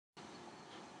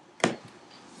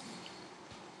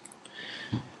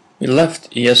We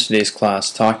left yesterday's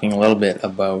class talking a little bit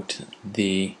about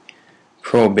the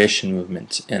Prohibition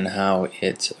movement and how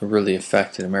it really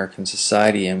affected American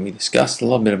society, and we discussed a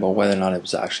little bit about whether or not it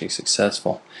was actually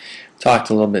successful. Talked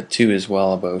a little bit too as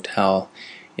well about how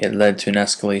it led to an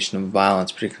escalation of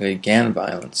violence, particularly gang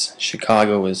violence.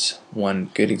 Chicago was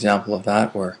one good example of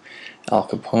that, where Al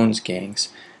Capone's gangs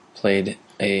played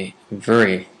a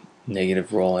very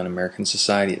negative role in American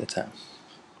society at the time.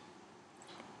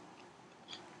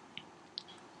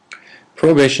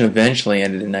 Prohibition eventually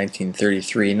ended in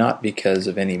 1933, not because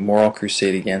of any moral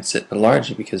crusade against it, but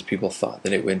largely because people thought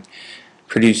that it would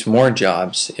produce more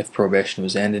jobs if Prohibition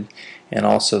was ended, and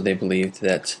also they believed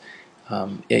that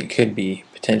it could be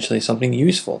potentially something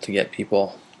useful to get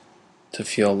people to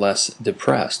feel less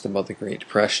depressed about the Great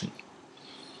Depression.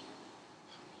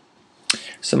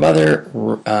 Some other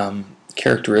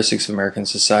characteristics of American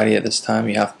society at this time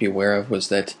you have to be aware of was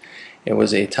that it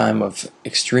was a time of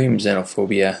extreme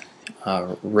xenophobia,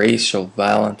 racial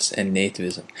violence, and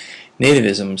nativism.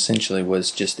 Nativism essentially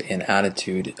was just an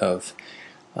attitude of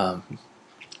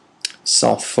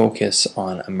self-focus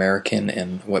on American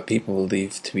and what people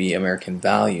believed to be American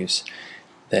values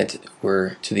that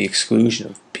were to the exclusion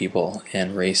of people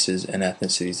and races and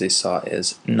ethnicities they saw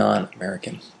as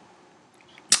non-American.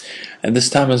 At this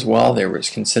time as well, there was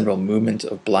considerable movement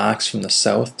of blacks from the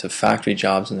south to factory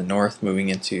jobs in the north, moving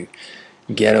into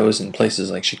ghettos in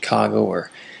places like Chicago, or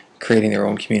creating their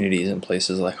own communities in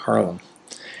places like Harlem.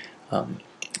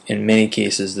 In many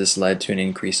cases, this led to an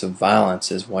increase of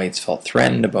violence as whites felt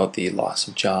threatened about the loss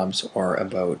of jobs or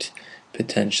about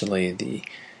potentially the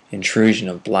intrusion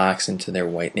of blacks into their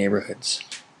white neighborhoods.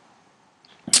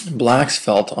 Blacks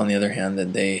felt, on the other hand,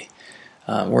 that they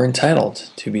were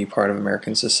entitled to be part of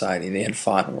American society. They had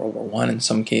fought in World War I in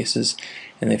some cases,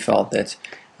 and they felt that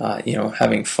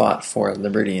having fought for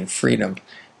liberty and freedom,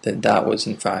 that was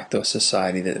in fact the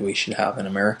society that we should have in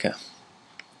America.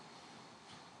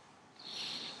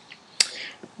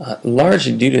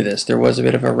 Largely due to this, there was a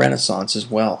bit of a renaissance as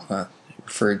well,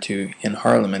 referred to in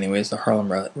Harlem anyways, the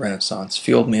Harlem Renaissance,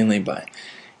 fueled mainly by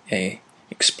an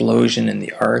explosion in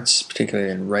the arts, particularly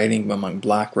in writing among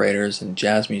black writers and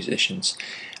jazz musicians.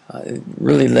 It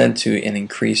really led to an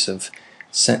increased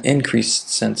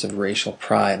sense of racial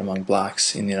pride among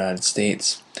blacks in the United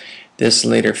States. This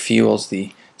later fuels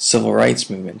the civil rights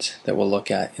movement that we'll look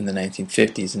at in the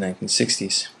 1950s and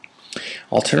 1960s.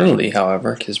 Alternatively,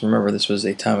 however, because remember this was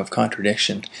a time of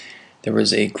contradiction, there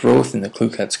was a growth in the Ku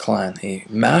Klux Klan, a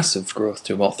massive growth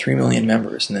to about 3 million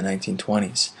members in the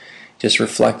 1920s. Just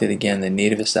reflected again the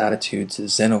nativist attitudes, the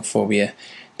xenophobia,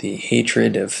 the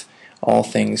hatred of all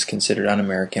things considered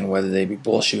un-American, whether they be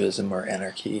Bolshevism or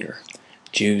anarchy or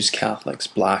Jews, Catholics,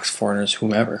 blacks, foreigners,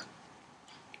 whomever.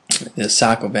 The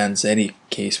Sacco Vanzetti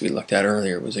case we looked at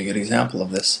earlier was a good example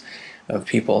of this, of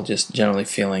people just generally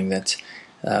feeling that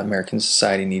American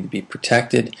society needed to be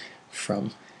protected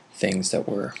from things that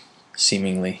were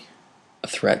seemingly a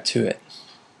threat to it.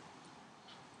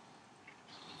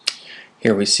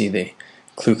 Here we see the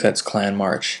Ku Klux Klan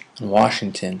march in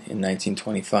Washington in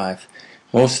 1925.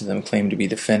 Most of them claimed to be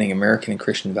defending American and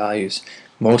Christian values.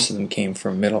 Most of them came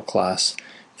from middle-class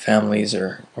families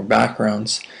or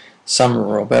backgrounds, some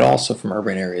rural, but also from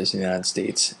urban areas in the United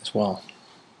States as well.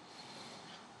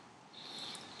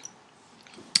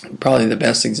 Probably the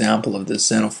best example of this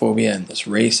xenophobia and this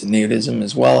race and nativism,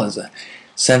 as well as a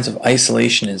sense of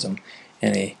isolationism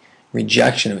and a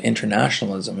rejection of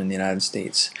internationalism in the United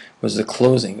States, was the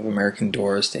closing of American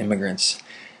doors to immigrants.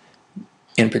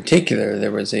 In particular,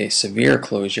 there was a severe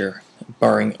closure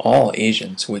barring all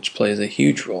Asians, which plays a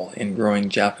huge role in growing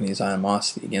Japanese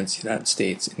animosity against the United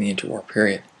States in the interwar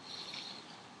period.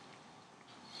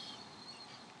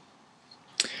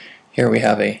 Here we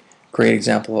have a great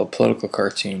example of a political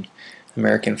cartoon,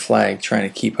 American flag trying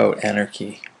to keep out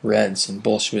anarchy, Reds, and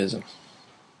Bolshevism.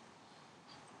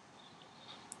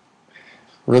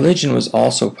 Religion was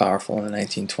also powerful in the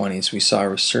 1920s. We saw a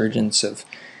resurgence of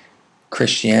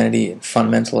Christianity and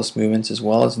fundamentalist movements, as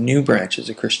well as new branches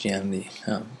of Christianity,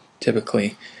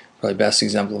 typically probably best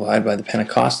exemplified by the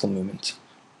Pentecostal movement.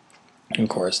 And of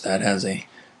course, that has a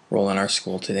role in our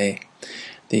school today.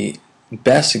 The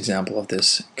best example of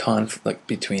this conflict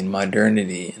between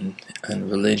modernity and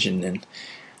religion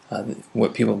and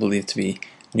what people believe to be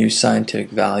new scientific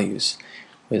values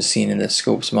was seen in the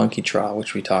Scopes monkey trial,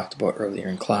 which we talked about earlier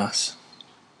in class.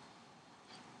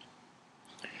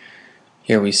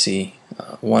 Here we see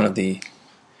one of the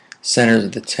centers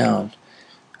of the town.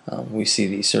 We see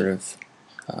the sort of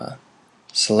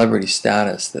celebrity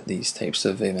status that these types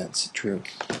of events drew.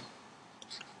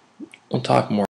 We'll talk more